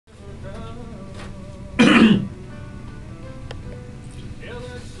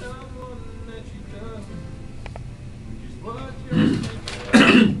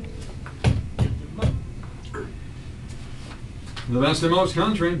The best of most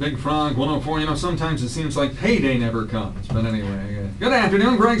country, Big Frog 104. You know, sometimes it seems like payday never comes. But anyway, good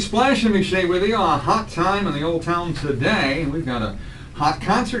afternoon. Greg Splash and Michelle with you. A hot time in the Old Town today. We've got a hot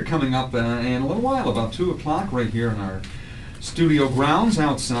concert coming up in a little while, about 2 o'clock, right here in our studio grounds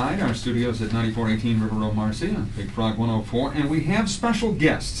outside. Our studios at 9418 River Road, Marcy, on Big Frog 104. And we have special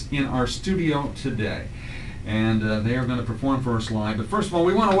guests in our studio today. And they are going to perform for us live. But first of all,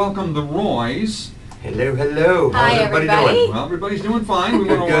 we want to welcome the Roys. Hello, hello. Hi, How's everybody doing? Well, everybody's doing fine. We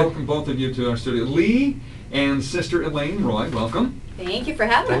want to Good. welcome both of you to our studio. Lee and Sister Elaine Roy, welcome. Thank you for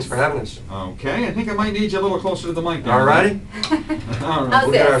having Thanks us. for having us. Okay, I think I might need you a little closer to the mic there. All righty. All right. How's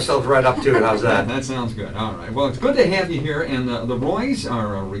We'll get this? ourselves right up to it. How's that? That sounds good. All right. Well, it's good to have you here. And the Roys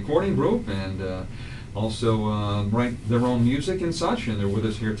are a recording group and also write their own music and such. And they're with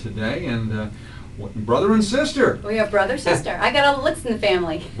us here today. And brother and sister. We have brother, sister. I got all the licks in the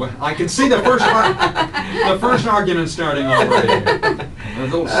family. Well, I can see the first argument starting already. A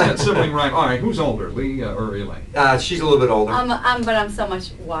little sibling right. All right, who's older, Lee or Elaine? She's a little bit older. But I'm so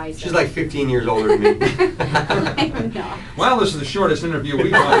much wiser. She's like 15 years older than me. I'm not. Well, this is the shortest interview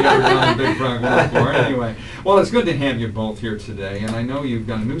we've probably ever done on Big Frog 104. Anyway, well, it's good to have you both here today, and I know you've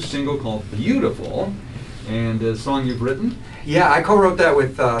got a new single called Beautiful, and a song you've written. Yeah, I co-wrote that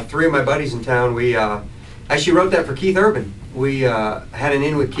with 3 of my buddies in town. We actually wrote that for Keith Urban. We had an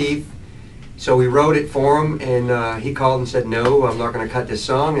in with Keith, so we wrote it for him, and he called and said, no, I'm not going to cut this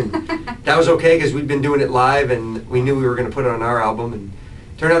song, and that was okay because we'd been doing it live, and we knew we were going to put it on our album, and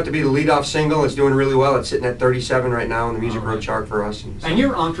it turned out to be the lead-off single. It's doing really well. It's sitting at 37 right now on the Music Road chart for us. And, so. And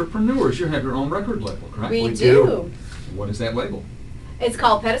you're entrepreneurs. You have your own record label, correct? We We do. do. What is that label? It's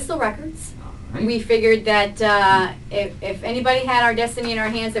called Pedestal Records. All right. We figured that if anybody had our destiny in our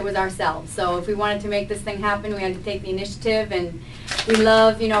hands, it was ourselves. So if we wanted to make this thing happen, we had to take the initiative. And we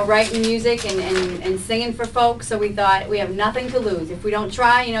love, writing music and singing for folks. So we thought we have nothing to lose. If we don't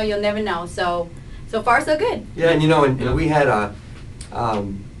try, you'll never know. So far, so good. Yeah, and we had about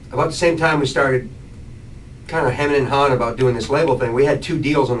the same time we started kind of hemming and hawing about doing this label thing. We had 2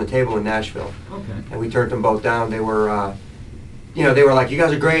 deals on the table in Nashville, Okay. and we turned them both down. They were, they were like, you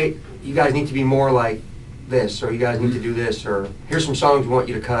guys are great. You guys need to be more like this, or you guys need to do this, or here's some songs we want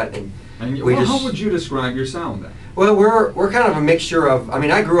you to cut. And we Well, just, how would you describe your sound then? well, we're kind of a mixture of.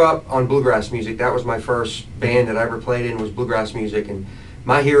 I grew up on bluegrass music. That was my first band that I ever played in, was bluegrass music, and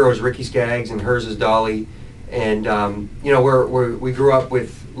my hero is Ricky Skaggs, and hers is Dolly. And we grew up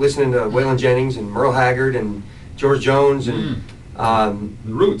with listening to Waylon Jennings and Merle Haggard and George Jones and The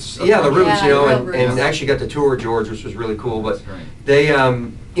Roots. yeah, the Roots, Yeah, the real and Roots. actually got to tour with George, which was really cool. But That's great. they,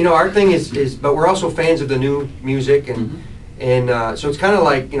 our thing is, but we're also fans of the new music, and so it's kind of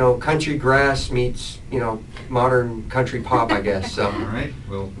like country grass meets modern country pop, I guess. So All right,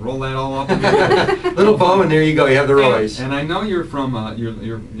 we'll roll that all up. And little bow, and there you go. You have the Roys. And I know you're from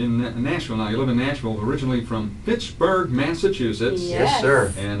you're in Nashville now. You live in Nashville, originally from Pittsburgh, Massachusetts. Yeah. Yes,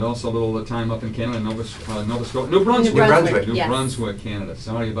 sir. And also a little time up in Canada, Nova Scotia, New Brunswick. New Brunswick, New yes. Brunswick, Canada.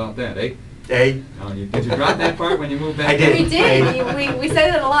 Sorry about that, eh? Hey, Did you drop that part when you moved back? I did. We did. We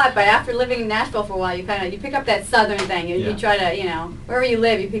said it a lot, but after living in Nashville for a while, you pick up that southern thing. You Yeah. try to, wherever you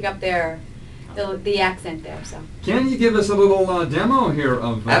live, you pick up the accent there. So. Can you give us a little demo here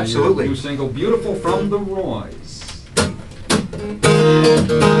of your Absolutely. new single, Beautiful, from the Roys?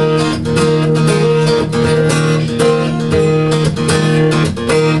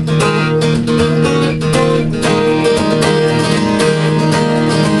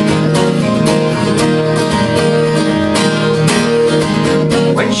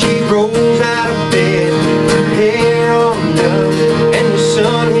 when she rolls out of bed, her hair all done, and the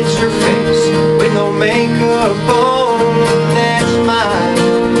sun hits her face with no makeup on. That's mine,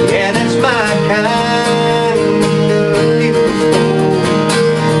 yeah, that's my kind of beautiful.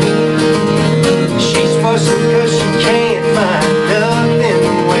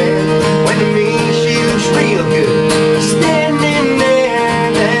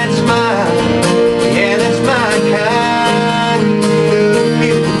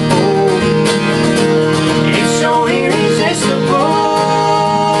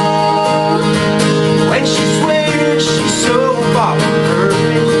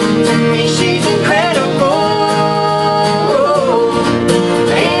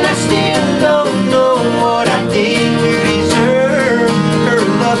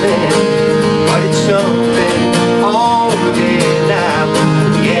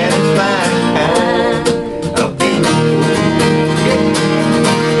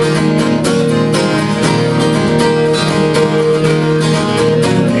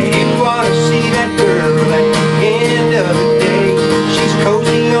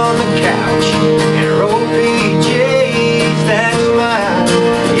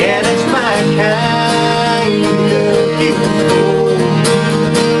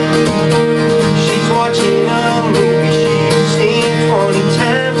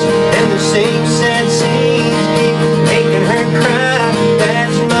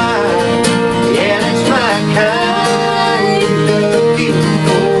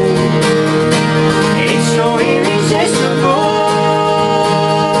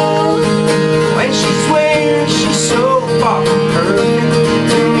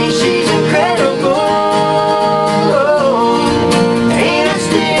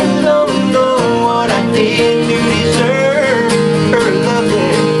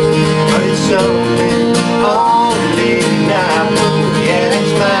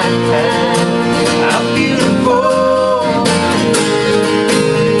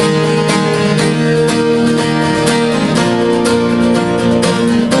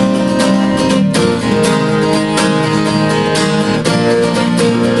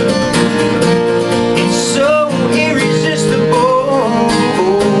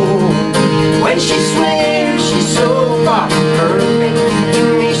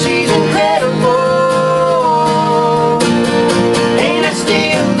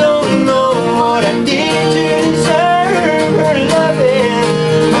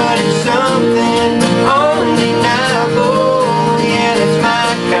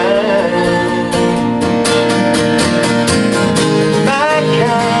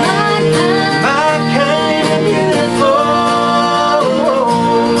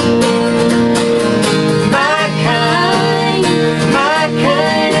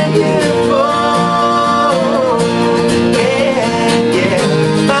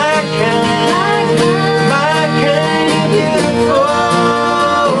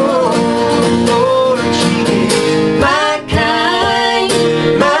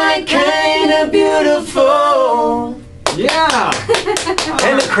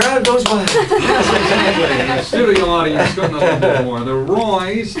 And the crowd goes wild. Yes, exactly. The studio audience couldn't have loved it more. The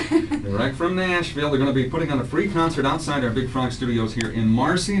Roys, direct from Nashville, they're going to be putting on a free concert outside our Big Frog Studios here in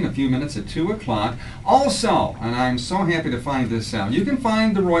Marcy in a few minutes at 2 o'clock. Also, and I'm so happy to find this out, you can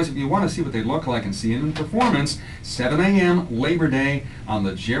find the Roys if you want to see what they look like and see them in performance, 7 a.m. Labor Day on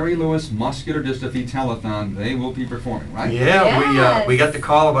the Jerry Lewis Muscular Dystrophy Telethon. They will be performing, right? Yeah, we got the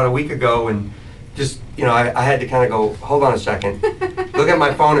call about a week ago, and just, you know, I had to kind of go, hold on a second, look at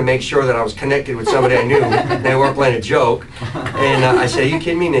my phone and make sure that I was connected with somebody I knew. They weren't playing a joke. And I said, are you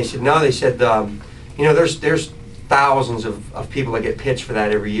kidding me? And they said, no. They said, you know, there's thousands of people that get pitched for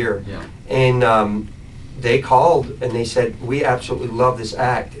that every year. Yeah. And they called and they said, we absolutely love this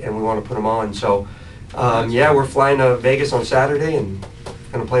act and we want to put them on. So, yeah, we're flying to Vegas on Saturday and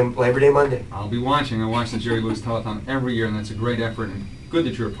going to play Labor Day Monday. I'll be watching. I watch the Jerry Lewis Telethon every year, and that's a great effort, and good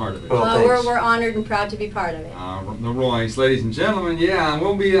that you're a part of it. Well, Well, thanks. we're honored and proud to be part of it. The Roys, ladies and gentlemen, yeah,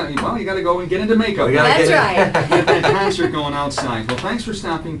 we'll be, well, you got to go and get into makeup. We gotta That's get right. Get that concert going outside. Well, thanks for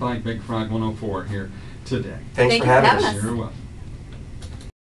stopping by Big Frog 104 here today. Thanks Thank for you for having having us. us. You're welcome.